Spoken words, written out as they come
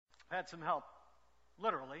had some help,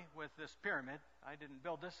 literally, with this pyramid. I didn't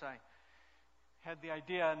build this. I had the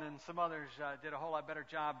idea, and then some others did a whole lot better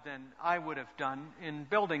job than I would have done in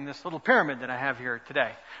building this little pyramid that I have here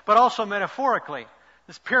today. But also metaphorically,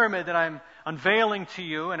 this pyramid that I'm unveiling to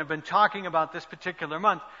you and have been talking about this particular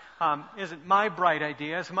month isn't my bright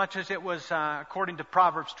idea as much as it was, according to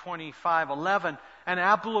Proverbs 25:11, an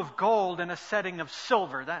apple of gold in a setting of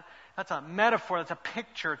silver. That's a metaphor, that's a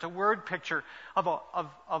picture, it's a word picture of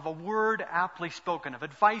a word aptly spoken, of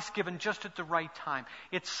advice given just at the right time.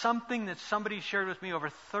 It's something that somebody shared with me over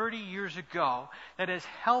 30 years ago that has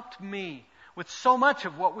helped me with so much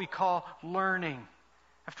of what we call learning.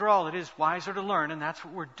 After all, it is wiser to learn, and that's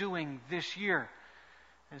what we're doing this year.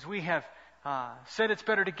 As we have said it's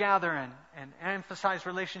better to gather and emphasize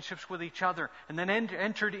relationships with each other, and then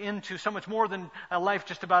entered into so much more than a life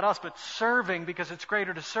just about us, but serving because it's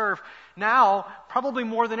greater to serve. Now, probably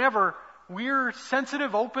more than ever, we're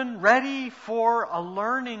sensitive, open, ready for a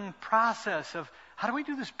learning process of how do we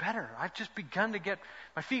do this better? I've just begun to get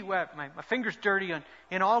my feet wet, my fingers dirty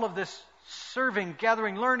in all of this serving,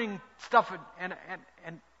 gathering, learning stuff, and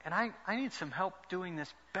I need some help doing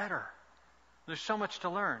this better. There's so much to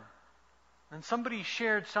learn. And somebody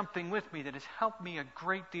shared something with me that has helped me a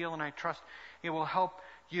great deal, and I trust it will help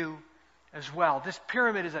you as well. This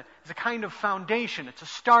pyramid is a kind of foundation. It's a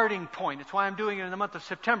starting point. It's why I'm doing it in the month of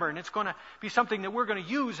September, and it's going to be something that we're going to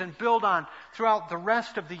use and build on throughout the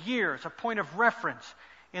rest of the year. It's a point of reference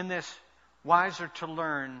in this Wiser to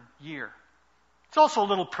Learn year. It's also a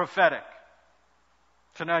little prophetic.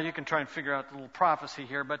 So now you can try and figure out the little prophecy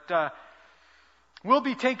here, but we'll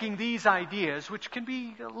be taking these ideas, which can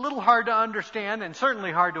be a little hard to understand and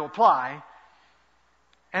certainly hard to apply,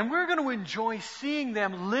 and we're going to enjoy seeing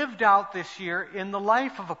them lived out this year in the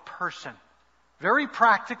life of a person. Very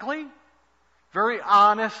practically, very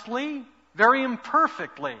honestly, very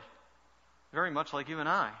imperfectly. Very much like you and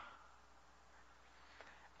I.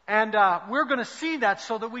 And we're going to see that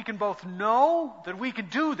so that we can both know that we can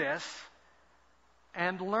do this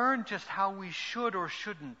and learn just how we should or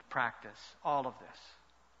shouldn't practice all of this.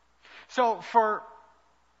 So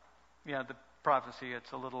the prophecy,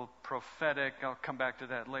 it's a little prophetic. I'll come back to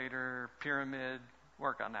that later. Pyramid,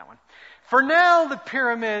 work on that one. For now, the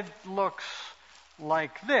pyramid looks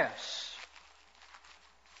like this.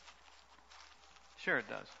 Sure it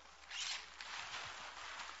does.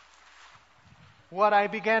 What I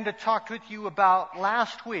began to talk with you about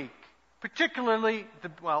last week, particularly,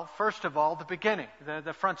 first of all, the beginning,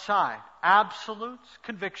 the front side. Absolutes,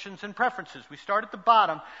 convictions, and preferences. We start at the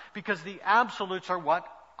bottom because the absolutes are what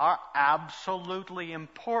are absolutely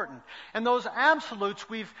important. And those absolutes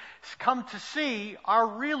we've come to see are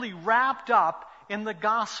really wrapped up in the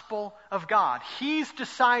gospel of God. He's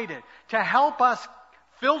decided to help us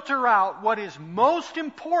filter out what is most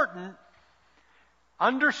important,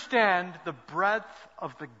 understand the breadth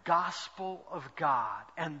of the gospel of God.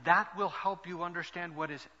 And that will help you understand what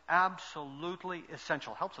is absolutely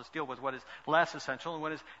essential. Helps us deal with what is less essential and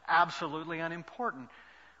what is absolutely unimportant.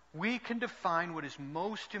 We can define what is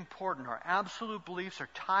most important. Our absolute beliefs are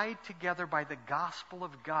tied together by the gospel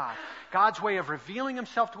of God. God's way of revealing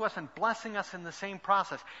Himself to us and blessing us in the same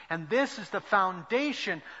process. And this is the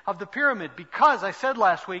foundation of the pyramid because, I said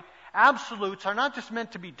last week, absolutes are not just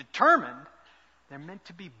meant to be determined, they're meant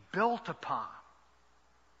to be built upon.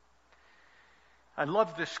 I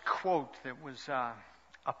love this quote that was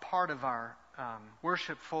a part of our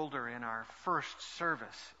worship folder in our first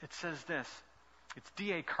service. It says this. It's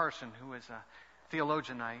D.A. Carson, who is a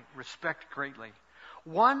theologian I respect greatly.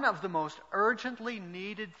 One of the most urgently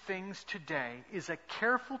needed things today is a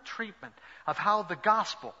careful treatment of how the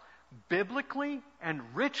gospel, biblically and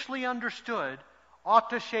richly understood, ought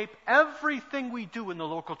to shape everything we do in the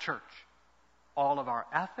local church. All of our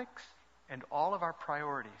ethics and all of our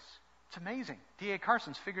priorities. It's amazing. D.A.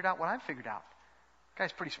 Carson's figured out what I've figured out. The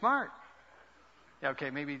guy's pretty smart. Yeah, okay,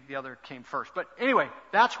 maybe the other came first. But anyway,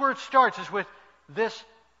 that's where it starts, is with this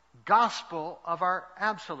gospel of our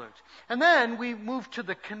absolutes. And then we move to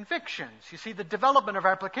the convictions. You see, the development of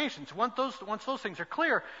applications. Once those things are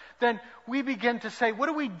clear, then we begin to say, what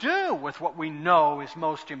do we do with what we know is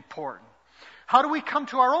most important? How do we come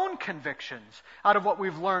to our own convictions out of what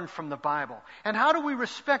we've learned from the Bible? And how do we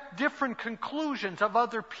respect different conclusions of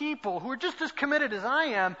other people who are just as committed as I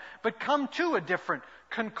am, but come to a different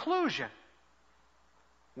conclusion?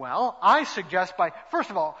 Well, I suggest by, first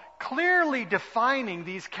of all, clearly defining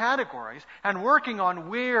these categories and working on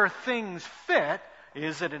where things fit.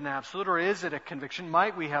 Is it an absolute or is it a conviction?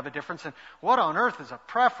 Might we have a difference? And what on earth is a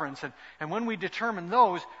preference? And when we determine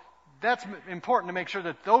those, that's important to make sure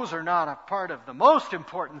that those are not a part of the most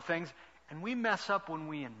important things. And we mess up when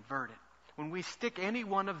we invert it, when we stick any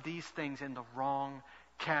one of these things in the wrong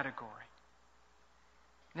category.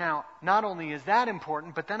 Now, not only is that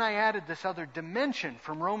important, but then I added this other dimension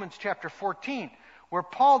from Romans chapter 14, where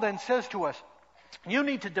Paul then says to us, you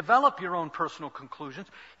need to develop your own personal conclusions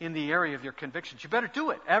in the area of your convictions. You better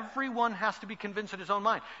do it. Everyone has to be convinced in his own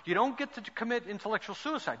mind. You don't get to commit intellectual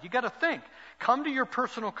suicide. You got to think. Come to your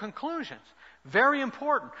personal conclusions. Very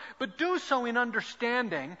important. But do so in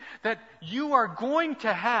understanding that you are going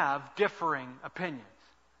to have differing opinions.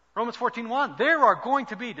 Romans 14:1, there are going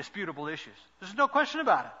to be disputable issues. There's no question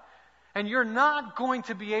about it. And you're not going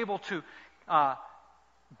to be able to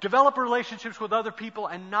develop relationships with other people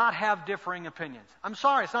and not have differing opinions. I'm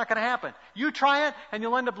sorry, it's not going to happen. You try it, and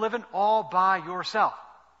you'll end up living all by yourself.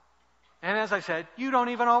 And as I said, you don't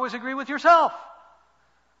even always agree with yourself.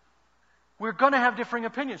 We're going to have differing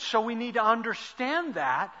opinions, so we need to understand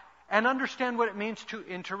that and understand what it means to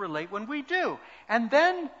interrelate when we do. And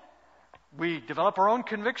then we develop our own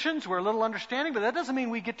convictions, we're a little understanding, but that doesn't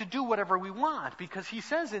mean we get to do whatever we want, because he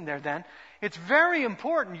says in there then, it's very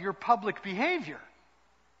important your public behavior.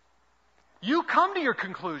 You come to your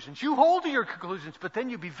conclusions, you hold to your conclusions, but then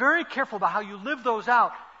you be very careful about how you live those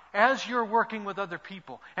out as you're working with other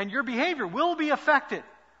people. And your behavior will be affected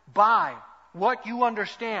by what you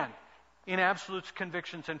understand in absolutes,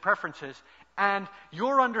 convictions, and preferences, and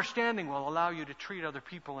your understanding will allow you to treat other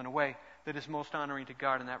people in a way that is most honoring to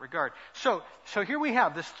God in that regard. So here we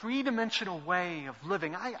have this three-dimensional way of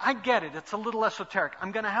living. I get it. It's a little esoteric.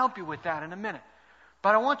 I'm going to help you with that in a minute.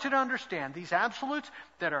 But I want you to understand these absolutes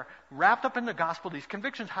that are wrapped up in the gospel, these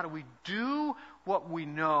convictions. How do we do what we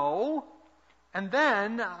know? And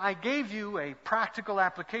then I gave you a practical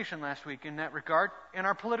application last week in that regard in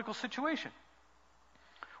our political situation.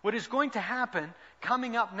 What is going to happen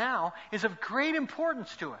coming up now is of great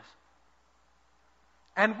importance to us.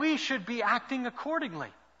 And we should be acting accordingly.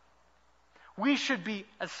 We should be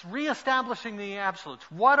reestablishing the absolutes.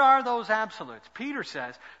 What are those absolutes? Peter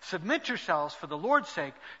says, submit yourselves for the Lord's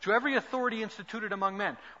sake to every authority instituted among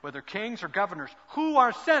men, whether kings or governors, who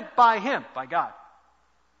are sent by him, by God.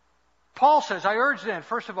 Paul says, I urge then,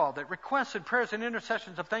 first of all, that requests and prayers and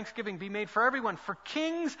intercessions of thanksgiving be made for everyone, for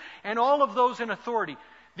kings and all of those in authority.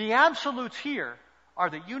 The absolutes here are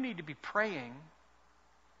that you need to be praying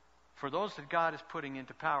for those that God is putting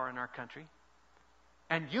into power in our country.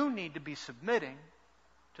 And you need to be submitting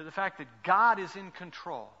to the fact that God is in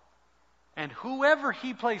control. And whoever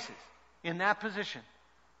he places in that position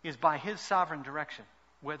is by his sovereign direction,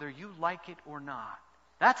 whether you like it or not.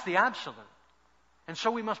 That's the absolute. And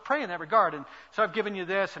so we must pray in that regard. And so I've given you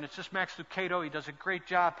this, and it's just Max Lucado. He does a great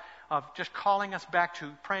job of just calling us back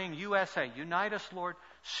to praying USA. Unite us, Lord.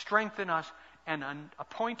 Strengthen us. And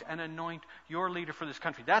appoint and anoint your leader for this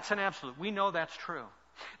country. That's an absolute. We know that's true.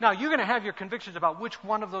 Now, you're going to have your convictions about which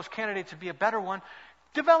one of those candidates would be a better one.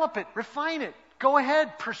 Develop it. Refine it. Go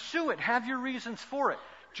ahead. Pursue it. Have your reasons for it.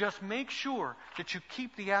 Just make sure that you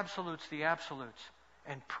keep the absolutes,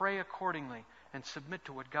 and pray accordingly and submit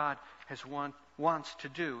to what God wants to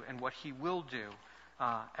do and what he will do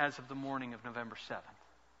as of the morning of November 7th.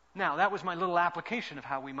 Now, that was my little application of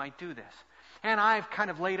how we might do this. And I've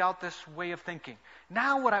kind of laid out this way of thinking.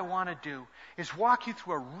 Now what I want to do is walk you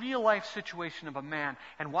through a real-life situation of a man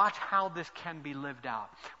and watch how this can be lived out.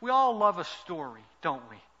 We all love a story, don't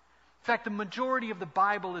we? In fact, the majority of the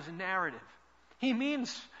Bible is a narrative. He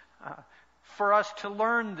means for us to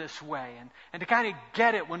learn this way and to kind of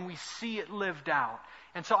get it when we see it lived out.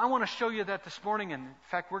 And so I want to show you that this morning, and in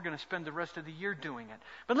fact, we're going to spend the rest of the year doing it.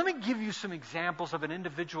 But let me give you some examples of an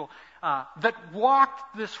individual that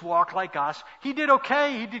walked this walk like us. He did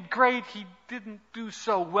okay, he did great, he didn't do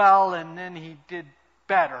so well, and then he did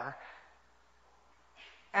better.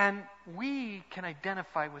 And we can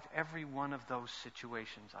identify with every one of those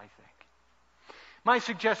situations, I think. My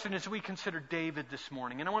suggestion is we consider David this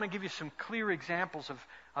morning, and I want to give you some clear examples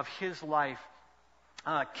of his life.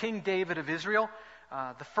 King David of Israel.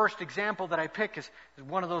 The first example that I pick is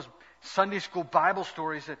one of those Sunday school Bible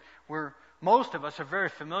stories that most of us are very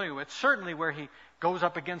familiar with, certainly where he goes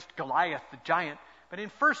up against Goliath, the giant. But in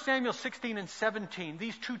 1 Samuel 16 and 17,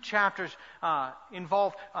 these two chapters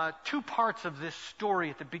involve two parts of this story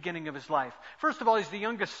at the beginning of his life. First of all, he's the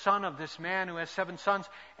youngest son of this man who has 7 sons,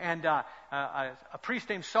 and a priest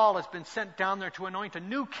named Saul has been sent down there to anoint a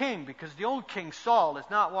new king because the old king, Saul, is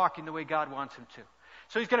not walking the way God wants him to.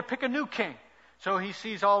 So he's going to pick a new king. So he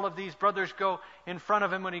sees all of these brothers go in front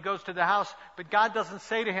of him when he goes to the house, but God doesn't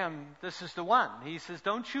say to him, this is the one. He says,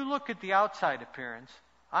 don't you look at the outside appearance.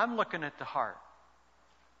 I'm looking at the heart.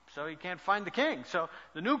 So he can't find the king, so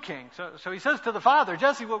the new king. So he says to the father,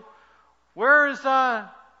 Jesse, well, where is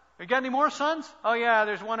You got any more sons? Oh, yeah,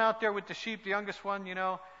 there's one out there with the sheep, the youngest one,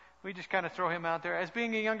 We just kind of throw him out there. As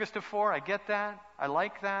being the youngest of 4, I get that. I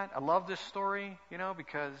like that. I love this story,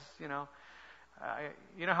 because, you know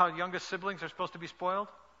how youngest siblings are supposed to be spoiled?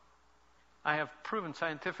 I have proven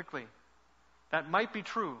scientifically that might be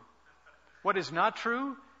true. What is not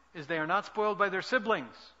true is they are not spoiled by their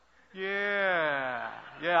siblings. Yeah,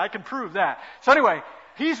 I can prove that. So anyway,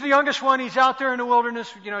 he's the youngest one. He's out there in the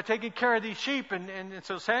wilderness, taking care of these sheep. And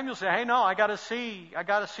so Samuel said, hey, no, I got to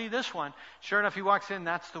see this one. Sure enough, he walks in.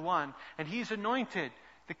 That's the one. And he's anointed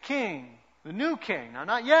the king, the new king. Now,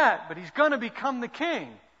 not yet, but he's going to become the king.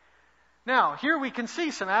 Now, here we can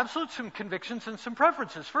see some absolutes, some convictions, and some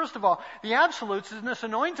preferences. First of all, the absolutes in this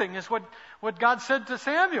anointing is what God said to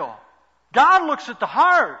Samuel. God looks at the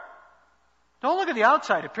heart. Don't look at the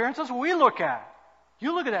outside appearance. That's what we look at.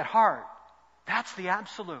 You look at that heart. That's the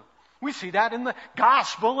absolute. We see that in the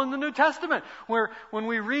gospel in the New Testament, where when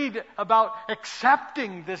we read about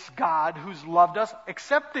accepting this God who's loved us,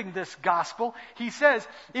 accepting this gospel, he says,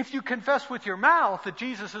 if you confess with your mouth that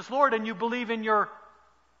Jesus is Lord and you believe in your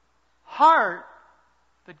heart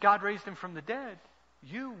that God raised him from the dead,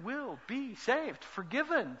 you will be saved,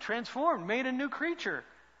 forgiven, transformed, made a new creature.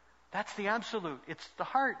 That's the absolute. It's the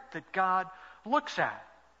heart that God looks at.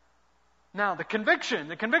 Now, the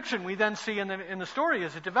conviction we then see in the story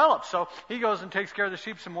as it develops. So he goes and takes care of the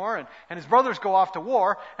sheep some more, and his brothers go off to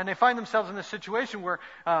war, and they find themselves in this situation where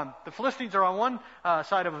the Philistines are on one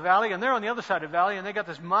side of a valley, and they're on the other side of the valley, and they got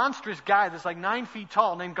this monstrous guy that's like 9 feet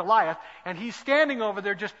tall named Goliath, and he's standing over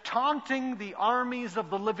there just taunting the armies of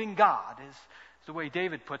the living God, is the way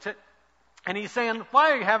David puts it. And he's saying,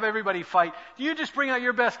 why have everybody fight? You just bring out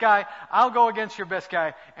your best guy, I'll go against your best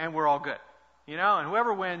guy, and we're all good. And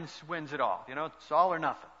whoever wins it all. It's all or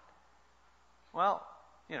nothing. Well,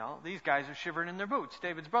 these guys are shivering in their boots.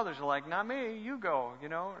 David's brothers are like, not me, you go,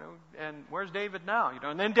 and where's David now?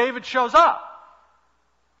 And then David shows up.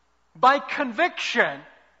 By conviction,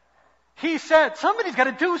 he said, somebody's got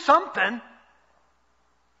to do something.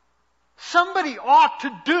 Somebody ought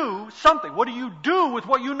to do something. What do you do with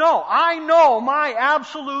what you know? I know my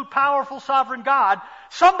absolute, powerful, sovereign God.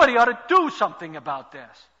 Somebody ought to do something about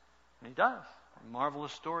this. And he does. A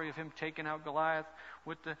marvelous story of him taking out Goliath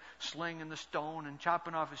with the sling and the stone and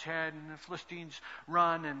chopping off his head, and the Philistines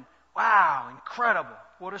run, and wow, incredible.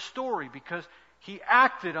 What a story, because he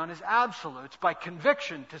acted on his absolutes by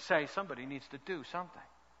conviction to say somebody needs to do something.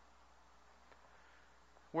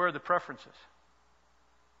 Where are the preferences?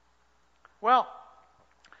 Well,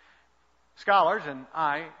 scholars, and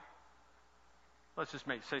let's just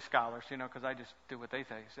say scholars, because I just do what they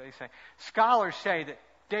say. Scholars say that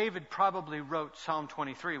David probably wrote Psalm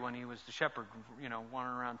 23 when he was the shepherd,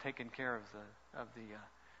 wandering around taking care of the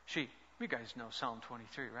sheep. You guys know Psalm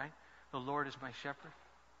 23, right? The Lord is my shepherd.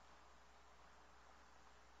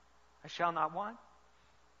 I shall not want.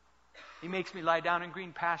 He makes me lie down in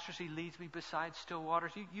green pastures. He leads me beside still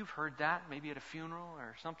waters. You've heard that, maybe at a funeral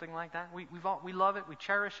or something like that. We love it. We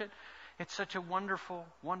cherish it. It's such a wonderful,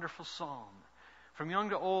 wonderful psalm. From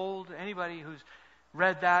young to old, anybody who's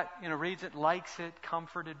read that, reads it, likes it,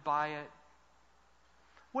 comforted by it.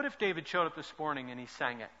 What if David showed up this morning and he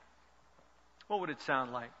sang it? What would it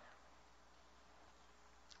sound like?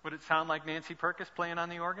 Would it sound like Nancy Perkis playing on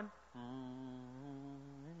the organ?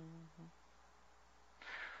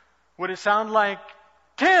 Would it sound like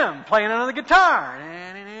Tim playing on the guitar?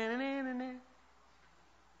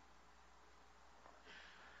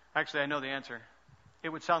 Actually, I know the answer. It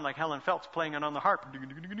would sound like Helen Phelps playing it on the harp.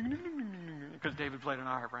 Because David played on a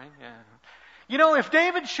harp, right? Yeah. If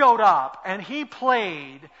David showed up and he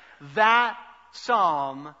played that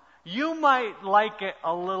psalm, you might like it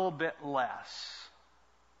a little bit less.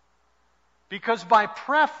 Because by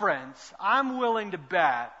preference, I'm willing to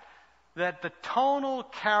bet that the tonal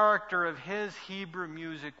character of his Hebrew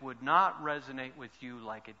music would not resonate with you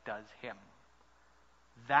like it does him.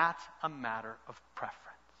 That's a matter of preference.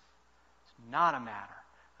 It's not a matter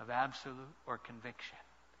of absolute or conviction.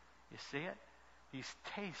 You see it? These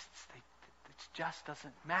tastes, it just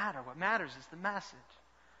doesn't matter. What matters is the message.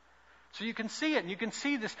 So you can see it, and you can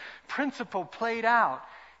see this principle played out.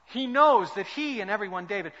 He knows that he and everyone,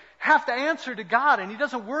 David, have to answer to God, and he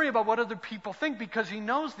doesn't worry about what other people think because he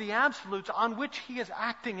knows the absolutes on which he is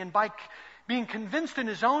acting, and by being convinced in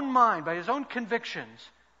his own mind, by his own convictions,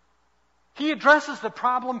 he addresses the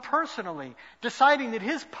problem personally, deciding that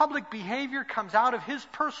his public behavior comes out of his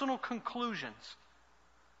personal conclusions,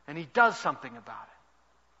 and he does something about it.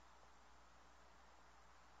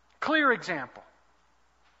 Clear example.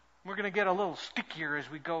 We're going to get a little stickier as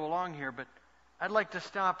we go along here, but I'd like to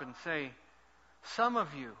stop and say, some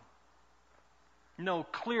of you know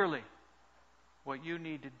clearly what you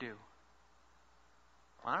need to do?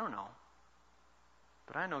 I don't know,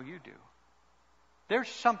 but I know you do. There's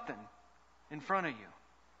something in front of you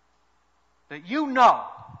that you know,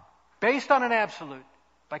 based on an absolute,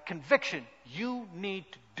 by conviction, you need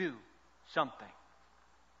to do something.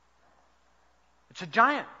 It's a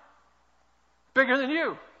giant, bigger than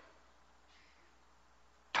you,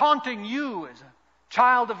 taunting you as a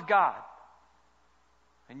child of God,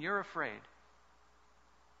 and you're afraid.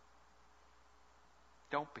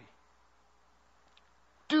 Don't be.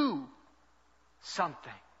 Do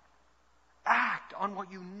something. Act on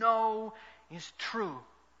what you know is true.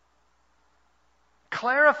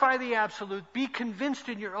 Clarify the absolute. Be convinced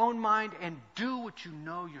in your own mind and do what you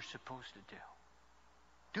know you're supposed to do.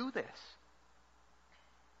 Do this.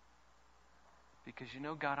 Because you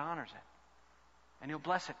know God honors it. And He'll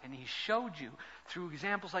bless it. And He showed you through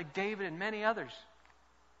examples like David and many others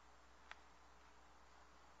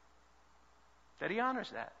that He honors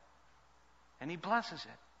that. And He blesses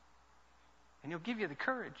it. And He'll give you the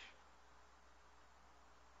courage.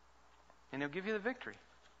 And He'll give you the victory.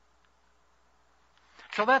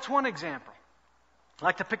 So that's one example. I'd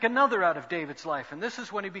like to pick another out of David's life. And this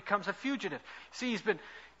is when he becomes a fugitive. See, he's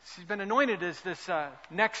been anointed as this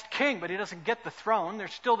next king, but he doesn't get the throne.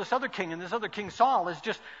 There's still this other king, and this other king, Saul, is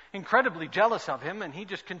just incredibly jealous of him, and he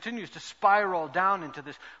just continues to spiral down into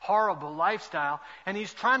this horrible lifestyle, and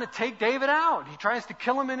he's trying to take David out. He tries to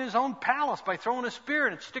kill him in his own palace by throwing a spear,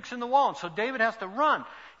 and it sticks in the wall, and so David has to run.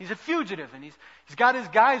 He's a fugitive, and he's got his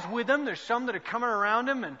guys with him. There's some that are coming around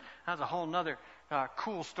him, and that's a whole other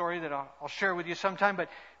cool story that I'll share with you sometime,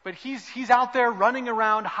 but he's out there running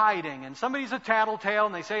around hiding, and somebody's a tattletale,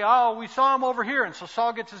 and they say, oh, we saw him over here, and so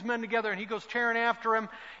Saul gets his men together, and he goes tearing after him,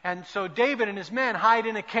 and so David and his men hide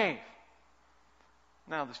in a cave.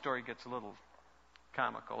 Now the story gets a little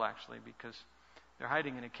comical, actually, because they're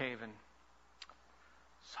hiding in a cave, and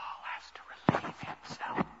Saul has to relieve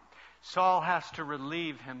himself. Saul has to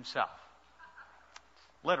relieve himself.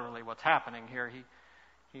 It's literally what's happening here.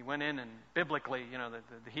 He went in and biblically,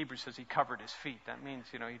 the Hebrew says he covered his feet. That means,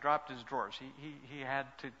 he dropped his drawers. He had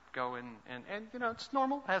to go in and it's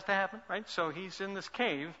normal, it has to happen, right? So he's in this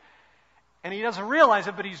cave and he doesn't realize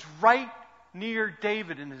it, but he's right near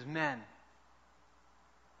David and his men.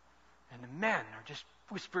 And the men are just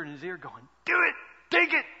whispering in his ear going, do it,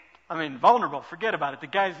 take it. I mean, vulnerable, forget about it. The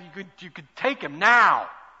guys, you could take him now.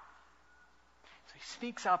 So he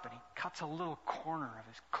sneaks up and he cuts a little corner of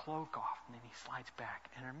his cloak off, and then he slides back.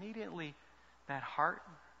 And immediately that heart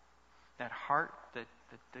that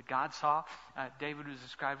God saw, David was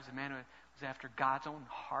described as a man who was after God's own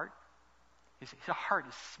heart. His heart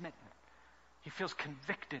is smitten. He feels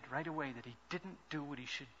convicted right away that he didn't do what he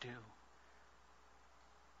should do.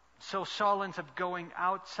 So Saul ends up going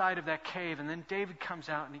outside of that cave, and then David comes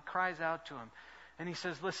out and he cries out to him. And he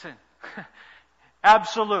says, listen,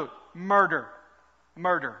 absolute murder.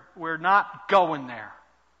 We're not going there.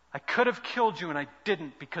 I could have killed you and I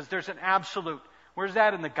didn't because there's an absolute. Where's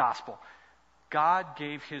that in the gospel? God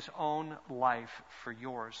gave His own life for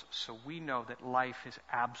yours, so we know that life is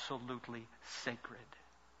absolutely sacred.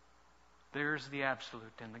 There's the absolute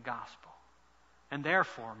in the gospel. And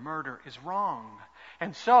therefore, murder is wrong.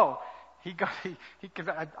 And so,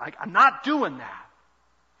 I'm not doing that.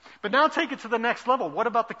 But now take it to the next level. What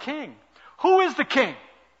about the king? Who is the king?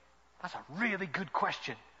 That's a really good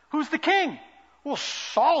question. Who's the king? Well,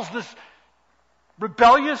 Saul's this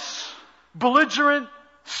rebellious, belligerent,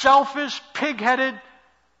 selfish, pig-headed,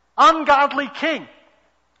 ungodly king.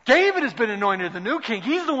 David has been anointed the new king.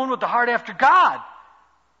 He's the one with the heart after God.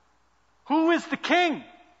 Who is the king?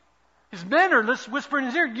 His men are whispering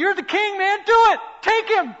in his ear, you're the king, man, do it! Take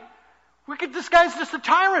him! This guy's just a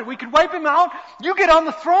tyrant. We could wipe him out. You get on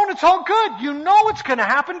the throne, it's all good. You know what's going to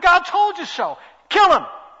happen. God told you so. Kill him!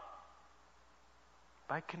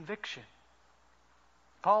 By conviction.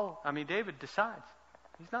 David decides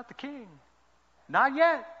he's not the king. Not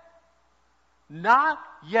yet. Not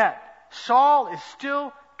yet. Saul is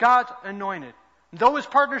still God's anointed. Though his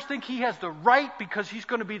partners think he has the right because he's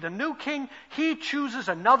going to be the new king, he chooses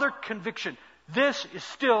another conviction. This is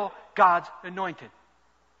still God's anointed.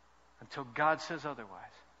 Until God says otherwise.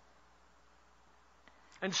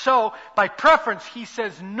 And so, by preference, he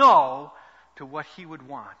says no to what he would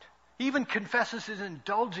want. He even confesses his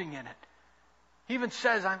indulging in it. He even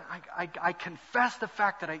says, I confess the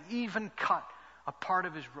fact that I even cut a part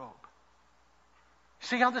of his robe.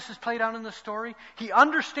 See how this is played out in the story? He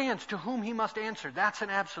understands to whom he must answer. That's an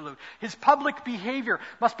absolute. His public behavior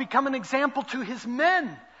must become an example to his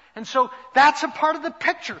men. And so that's a part of the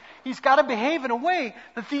picture. He's got to behave in a way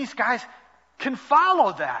that these guys can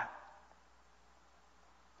follow that.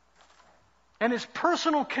 and his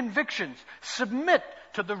personal convictions submit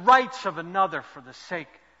to the rights of another for the sake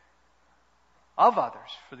of others,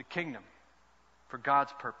 for the kingdom, for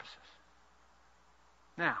God's purposes.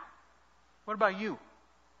 Now, what about you?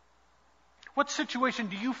 What situation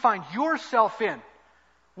do you find yourself in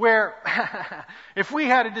where if we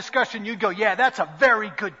had a discussion, you'd go, yeah, that's a very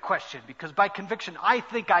good question, because by conviction, I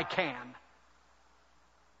think I can.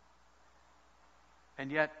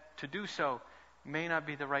 And yet, to do so may not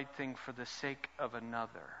be the right thing for the sake of another.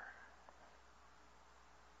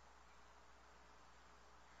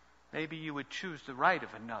 Maybe you would choose the right of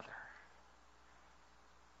another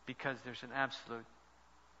because there's an absolute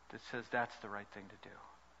that says that's the right thing to do.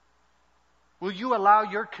 Will you allow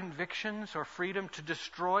your convictions or freedom to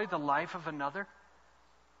destroy the life of another?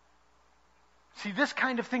 See, this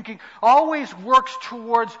kind of thinking always works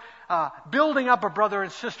towards building up a brother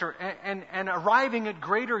and sister and arriving at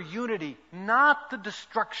greater unity, not the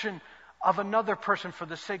destruction of another person for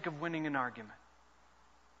the sake of winning an argument,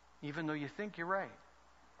 even though you think you're right.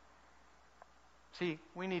 See,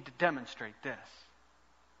 we need to demonstrate this.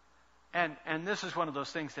 And this is one of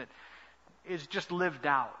those things that is just lived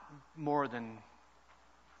out more than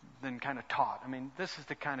kind of taught. I mean, this is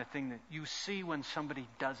the kind of thing that you see when somebody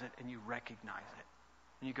does it and you recognize it.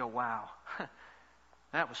 And you go, wow,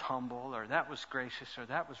 that was humble, or that was gracious, or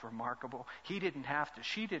that was remarkable. He didn't have to,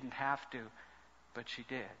 she didn't have to, but she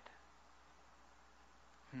did.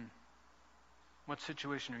 What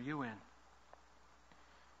situation are you in?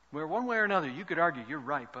 Where one way or another you could argue you're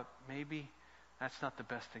right, but maybe that's not the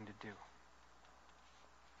best thing to do.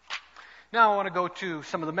 Now I want to go to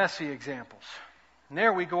some of the messy examples. And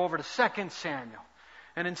there we go over to 2 Samuel.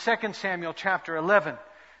 And in 2 Samuel chapter 11,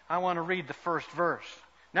 I want to read the first verse.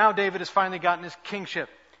 Now David has finally gotten his kingship.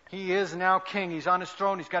 He is now king. He's on his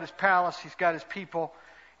throne. He's got his palace. He's got his people.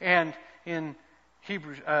 And in 2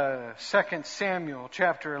 Samuel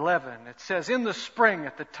chapter 11, it says, in the spring,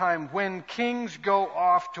 at the time when kings go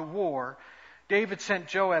off to war, David sent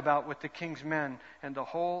Joab out with the king's men and the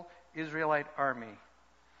whole Israelite army.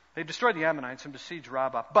 They destroyed the Ammonites and besieged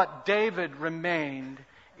Rabbah. But David remained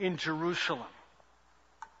in Jerusalem.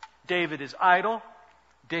 David is idle.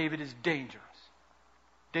 David is dangerous.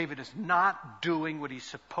 David is not doing what he's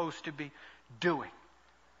supposed to be doing.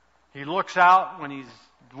 He looks out when he's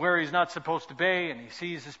where he's not supposed to be, and he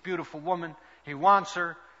sees this beautiful woman. He wants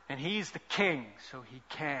her, and he's the king, so he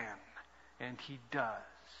can, and he does.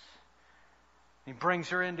 He brings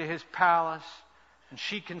her into his palace, and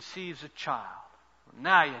she conceives a child.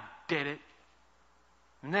 Now you did it.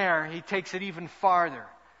 And there, he takes it even farther.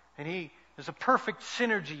 And there's a perfect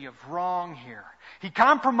synergy of wrong here. He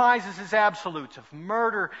compromises his absolutes of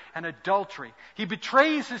murder and adultery. He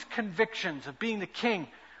betrays his convictions of being the king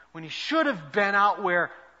when he should have been out where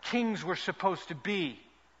kings were supposed to be.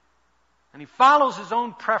 And he follows his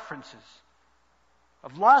own preferences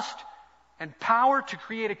of lust and power to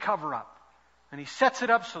create a cover-up. And he sets it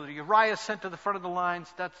up so that Uriah is sent to the front of the lines.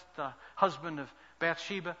 That's the husband of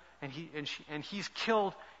Bathsheba, and he's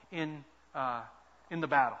killed in the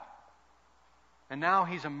battle. And now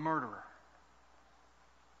he's a murderer.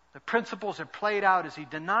 The principles are played out as he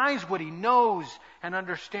denies what he knows and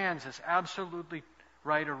understands as absolutely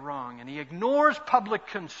right or wrong. And he ignores public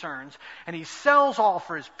concerns, and he sells all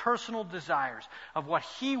for his personal desires of what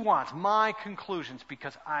he wants, my conclusions,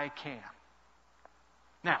 because I can.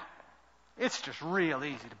 Now, it's just real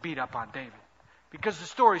easy to beat up on David because the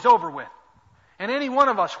story's over with. And any one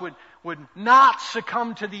of us would not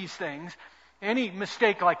succumb to these things, any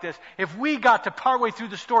mistake like this, if we got to partway through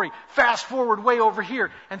the story, fast forward way over here,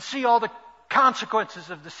 and see all the consequences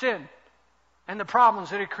of the sin and the problems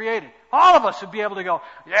that it created. All of us would be able to go,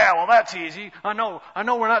 yeah, well, that's easy. I know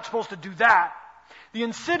we're not supposed to do that. The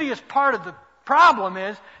insidious part of the problem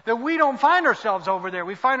is that we don't find ourselves over there.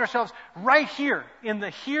 We find ourselves right here, in the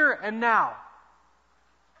here and now.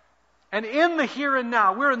 And in the here and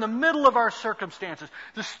now, we're in the middle of our circumstances.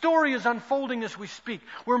 The story is unfolding as we speak.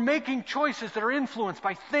 We're making choices that are influenced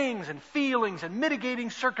by things and feelings and mitigating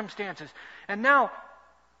circumstances. And now,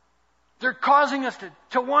 they're causing us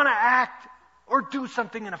to want to act or do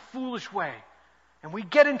something in a foolish way. And we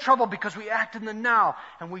get in trouble because we act in the now,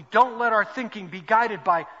 and we don't let our thinking be guided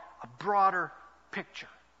by a broader picture.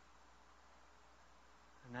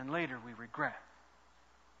 And then later we regret.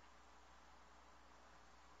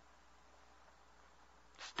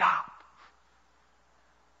 Stop.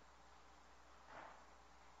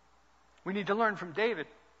 We need to learn from David.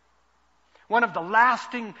 One of the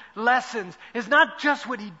lasting lessons is not just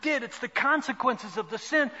what he did, it's the consequences of the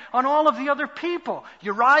sin on all of the other people.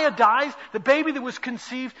 Uriah dies, the baby that was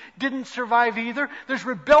conceived didn't survive either. There's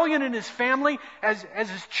rebellion in his family as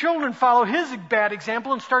his children follow his bad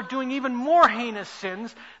example and start doing even more heinous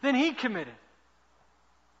sins than he committed.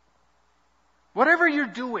 Whatever you're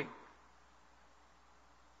doing,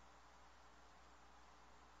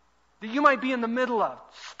 that you might be in the middle of,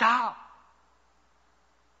 stop.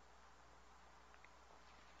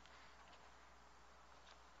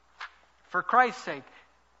 For Christ's sake,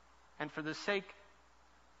 and for the sake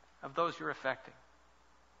of those you're affecting.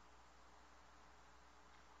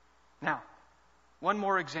 Now, one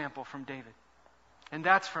more example from David. And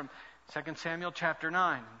that's from 2 Samuel chapter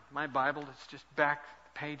 9. My Bible is just back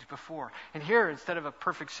the page before. And here, instead of a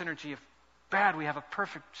perfect synergy of bad, we have a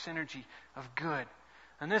perfect synergy of good.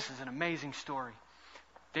 And this is an amazing story.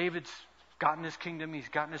 David's gotten his kingdom. He's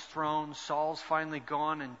gotten his throne. Saul's finally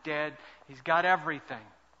gone and dead. He's got everything.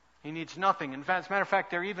 He needs nothing. In fact, as a matter of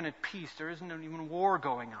fact, they're even at peace. There isn't even war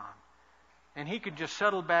going on. And he could just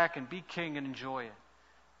settle back and be king and enjoy it.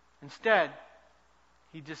 Instead,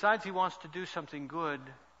 he decides he wants to do something good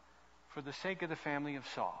for the sake of the family of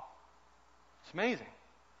Saul. It's amazing.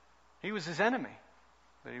 He was his enemy,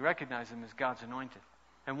 but he recognized him as God's anointed.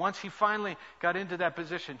 And once he finally got into that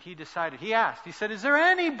position, he asked, he said, is there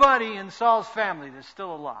anybody in Saul's family that's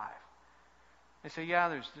still alive? They say, yeah,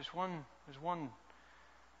 there's one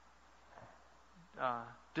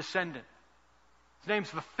descendant. His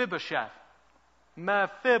name's Mephibosheth.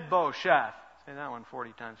 Mephibosheth. Say that one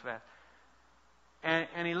 40 times fast.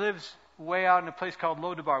 And he lives way out in a place called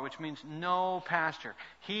Lodabar, which means no pasture.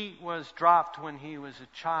 He was dropped when he was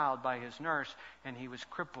a child by his nurse, and he was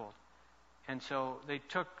crippled. And so they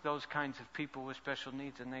took those kinds of people with special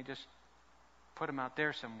needs, and they just put him out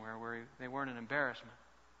there somewhere where they weren't an embarrassment.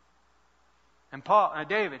 And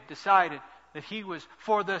David decided that he was,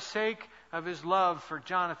 for the sake of his love for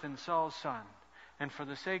Jonathan, Saul's son, and for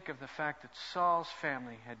the sake of the fact that Saul's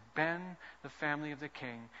family had been the family of the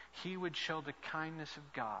king, he would show the kindness of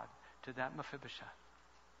God to that Mephibosheth.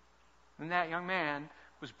 And that young man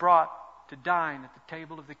was brought to dine at the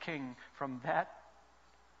table of the king from that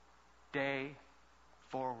day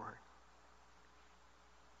forward.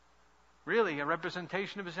 Really, a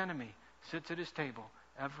representation of his enemy sits at his table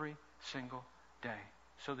every single day,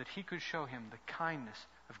 so that he could show him the kindness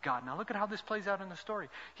of God. Now look at how this plays out in the story.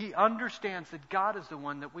 He understands that God is the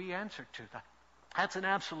one that we answer to. That's an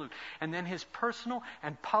absolute. And then his personal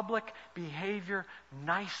and public behavior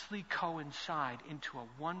nicely coincide into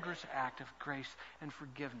a wondrous act of grace and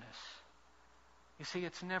forgiveness. You see,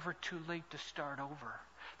 it's never too late to start over.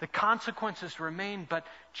 The consequences remain, but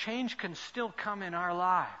change can still come in our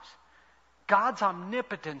lives. God's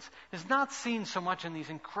omnipotence is not seen so much in these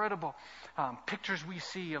incredible pictures we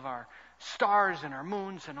see of our stars and our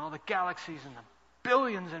moons and all the galaxies and the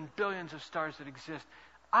billions and billions of stars that exist.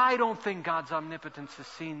 I don't think God's omnipotence is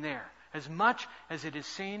seen there as much as it is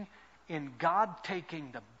seen in God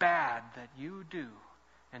taking the bad that you do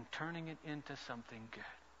and turning it into something good.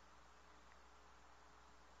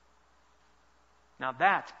 Now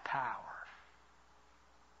that's power.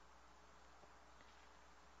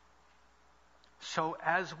 So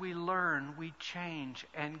as we learn, we change,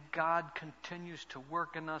 and God continues to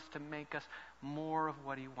work in us to make us more of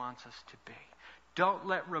what He wants us to be. Don't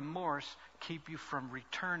let remorse keep you from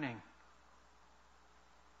returning.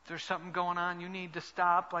 If there's something going on you need to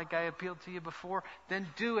stop, like I appealed to you before, then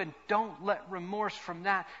do it. Don't let remorse from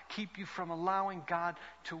that keep you from allowing God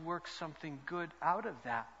to work something good out of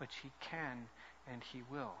that, which He can and He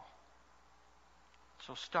will.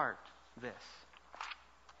 So start this.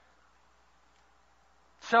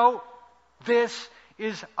 So, this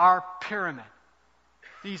is our pyramid.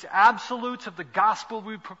 These absolutes of the gospel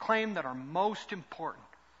we proclaim that are most important.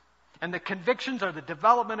 And the convictions are the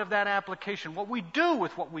development of that application. What we do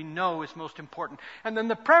with what we know is most important. And then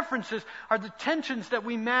the preferences are the tensions that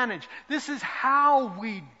we manage. This is how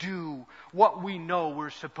we do what we know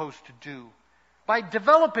we're supposed to do. By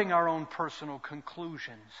developing our own personal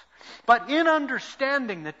conclusions. But in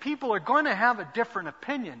understanding that people are going to have a different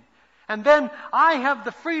opinion. And then I have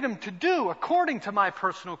the freedom to do according to my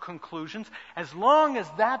personal conclusions, as long as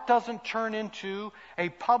that doesn't turn into a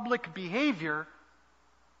public behavior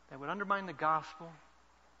that would undermine the gospel,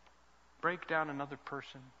 break down another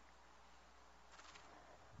person,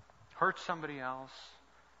 hurt somebody else,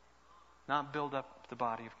 not build up the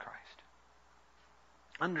body of Christ.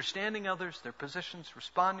 Understanding others, their positions,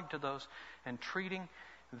 responding to those, and treating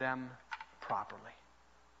them properly.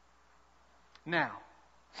 Now,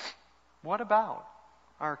 what about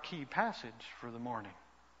our key passage for the morning?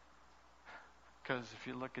 Because if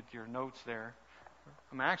you look at your notes there,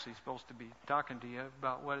 I'm actually supposed to be talking to you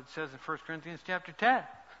about what it says in 1 Corinthians chapter 10.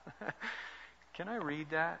 Can I read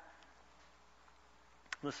that?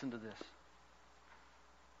 Listen to this.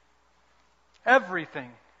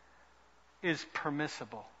 Everything is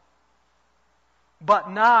permissible,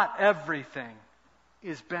 but not everything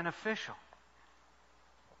is beneficial.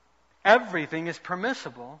 Everything is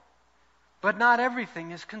permissible, but not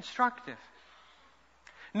everything is constructive.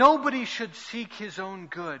 Nobody should seek his own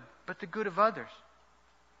good, but the good of others.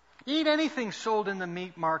 Eat anything sold in the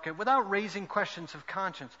meat market without raising questions of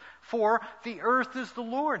conscience, for the earth is the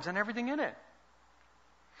Lord's and everything in it.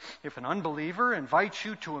 If an unbeliever invites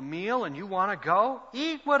you to a meal and you want to go,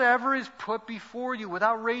 eat whatever is put before you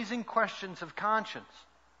without raising questions of conscience.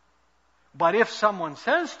 But if someone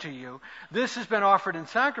says to you, this has been offered in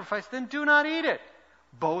sacrifice, then do not eat it,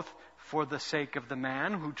 both for the sake of the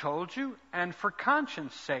man who told you and for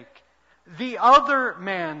conscience sake. The other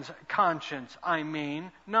man's conscience, I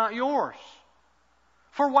mean, not yours.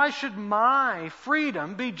 For why should my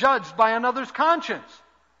freedom be judged by another's conscience?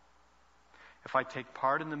 If I take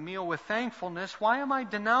part in the meal with thankfulness, why am I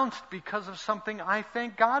denounced because of something I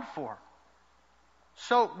thank God for?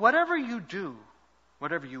 So whatever you do,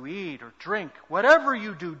 whatever you eat or drink, whatever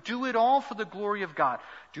you do, do it all for the glory of God.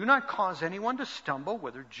 Do not cause anyone to stumble,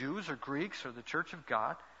 whether Jews or Greeks or the church of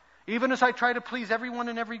God, even as I try to please everyone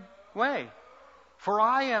in every way. For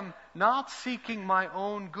I am not seeking my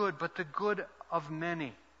own good, but the good of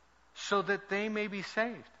many, so that they may be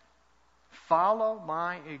saved. Follow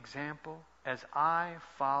my example as I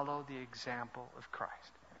follow the example of Christ.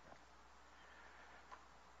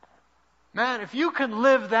 Man, if you can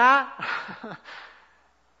live that,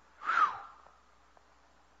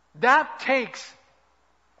 that takes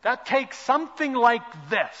something like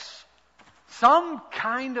this. Some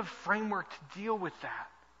kind of framework to deal with that.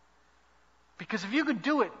 Because if you could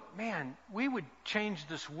do it, man, we would change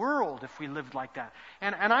this world if we lived like that.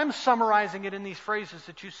 And I'm summarizing it in these phrases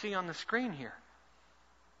that you see on the screen here.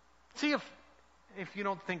 See if you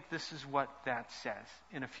don't think this is what that says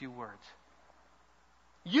in a few words.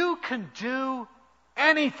 You can do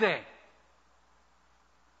anything.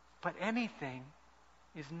 But anything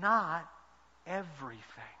is not everything.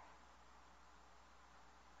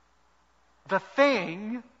 The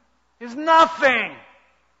thing is nothing.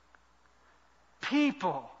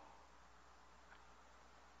 People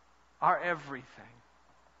are everything.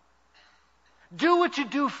 Do what you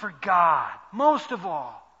do for God, most of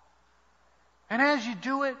all. And as you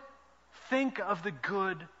do it, think of the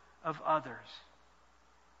good of others.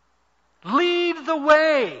 Lead the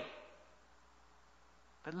way,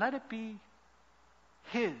 but let it be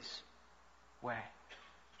His way.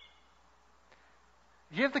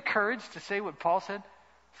 Do you have the courage to say what Paul said?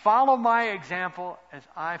 Follow my example as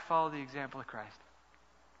I follow the example of Christ.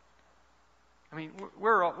 I mean,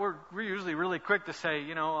 we're usually really quick to say,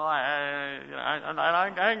 I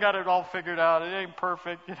ain't got it all figured out. It ain't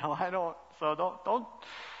perfect. I don't. So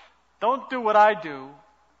don't do what I do.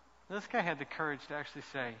 This guy had the courage to actually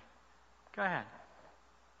say, go ahead.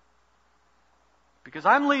 Because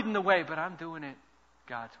I'm leading the way, but I'm doing it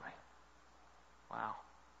God's way. Wow.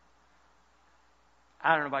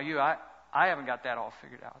 I don't know about you. I haven't got that all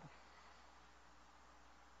figured out.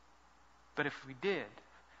 But if we did,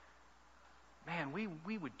 man,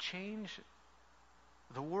 we would change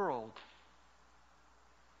the world.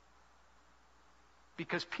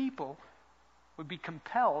 Because people would be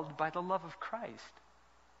compelled by the love of Christ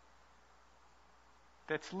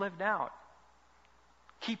that's lived out,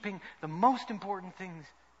 keeping the most important things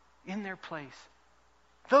in their place.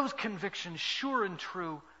 Those convictions sure and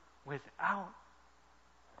true without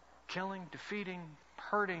killing, defeating,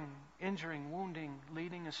 hurting, injuring, wounding,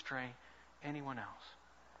 leading astray anyone else.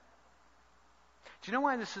 Do you know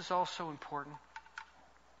why this is all so important?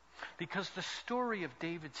 Because the story of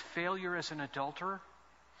David's failure as an adulterer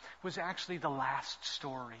was actually the last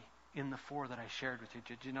story in the 4 that I shared with you.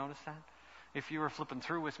 Did you notice that? If you were flipping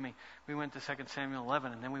through with me, we went to 2 Samuel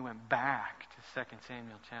 11, and then we went back to 2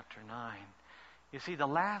 Samuel chapter 9. You see, the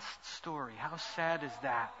last story, how sad is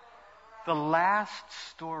that? The last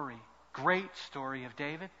story, great story of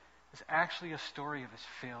David, is actually a story of his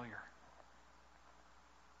failure.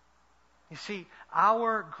 You see,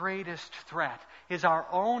 our greatest threat is our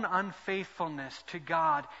own unfaithfulness to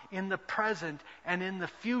God in the present and in the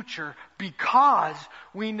future because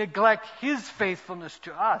we neglect His faithfulness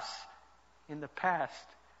to us in the past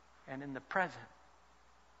and in the present.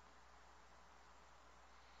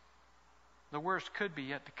 The worst could be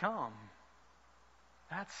yet to come.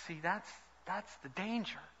 That's the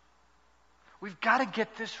danger. We've got to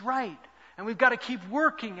get this right, and we've got to keep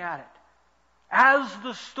working at it. as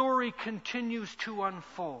the story continues to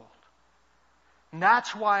unfold. And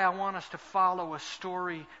that's why I want us to follow a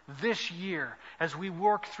story this year as we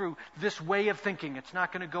work through this way of thinking. It's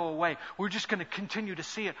not going to go away. We're just going to continue to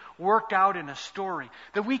see it worked out in a story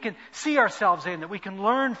that we can see ourselves in, that we can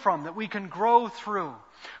learn from, that we can grow through,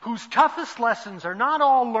 whose toughest lessons are not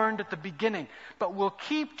all learned at the beginning, but will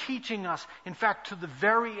keep teaching us, in fact, to the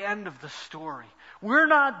very end of the story. We're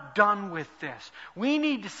not done with this. We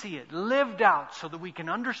need to see it lived out so that we can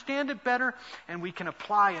understand it better and we can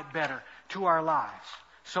apply it better to our lives.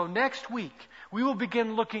 So next week, we will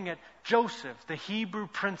begin looking at Joseph, the Hebrew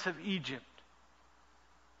prince of Egypt.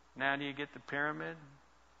 Now do you get the pyramid?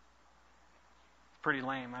 It's pretty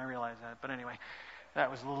lame, I realize that. But anyway,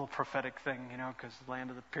 that was a little prophetic thing, because the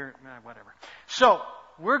land of the pyramid, whatever. So,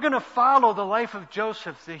 we're going to follow the life of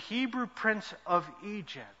Joseph, the Hebrew prince of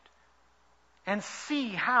Egypt, and see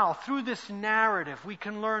how, through this narrative, we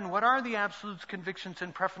can learn what are the absolutes, convictions,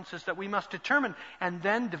 and preferences that we must determine and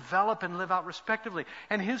then develop and live out respectively.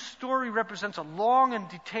 And his story represents a long and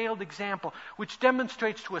detailed example which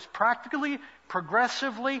demonstrates to us practically,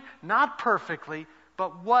 progressively, not perfectly,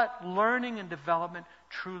 but what learning and development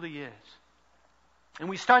truly is. And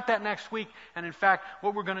we start that next week, and in fact,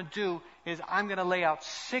 what we're going to do is I'm going to lay out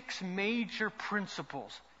 6 major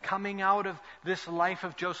principles coming out of this life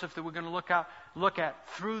of Joseph that we're going to look at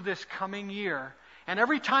through this coming year. And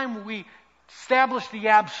every time we establish the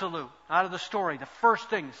absolute out of the story, the first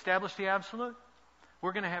thing, establish the absolute,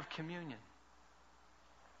 we're going to have communion.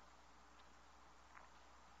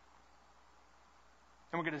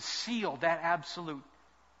 And we're going to seal that absolute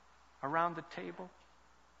around the table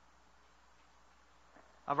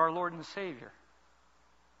of our Lord and Savior.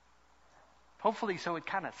 Hopefully so it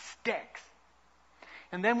kind of sticks.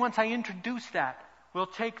 And then once I introduce that, we'll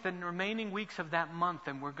take the remaining weeks of that month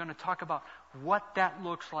and we're going to talk about what that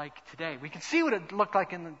looks like today. We can see what it looked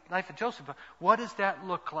like in the life of Joseph, but what does that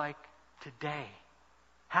look like today?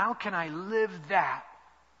 How can I live that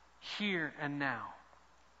here and now?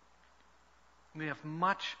 We have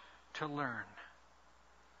much to learn.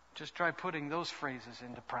 Just try putting those phrases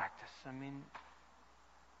into practice.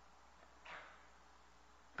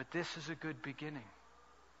 But this is a good beginning,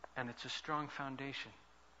 and it's a strong foundation.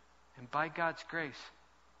 And by God's grace,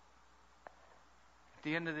 at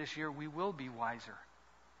the end of this year, we will be wiser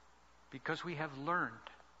because we have learned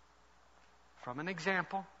from an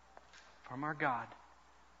example, from our God,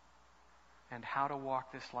 and how to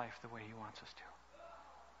walk this life the way He wants us to.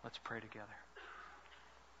 Let's pray together.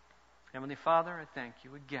 Heavenly Father, I thank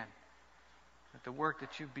You again that the work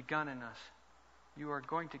that You've begun in us, You are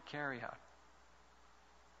going to carry out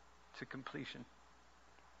to completion.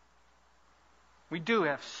 We do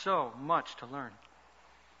have so much to learn.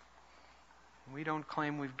 We don't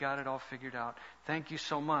claim we've got it all figured out. Thank You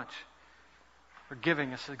so much for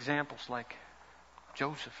giving us examples like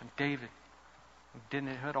Joseph and David, who didn't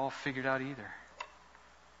have it all figured out either.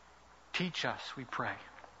 Teach us, we pray,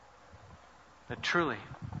 that truly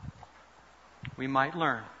we might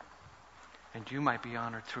learn and You might be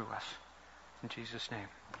honored through us. In Jesus' name,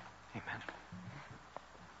 amen.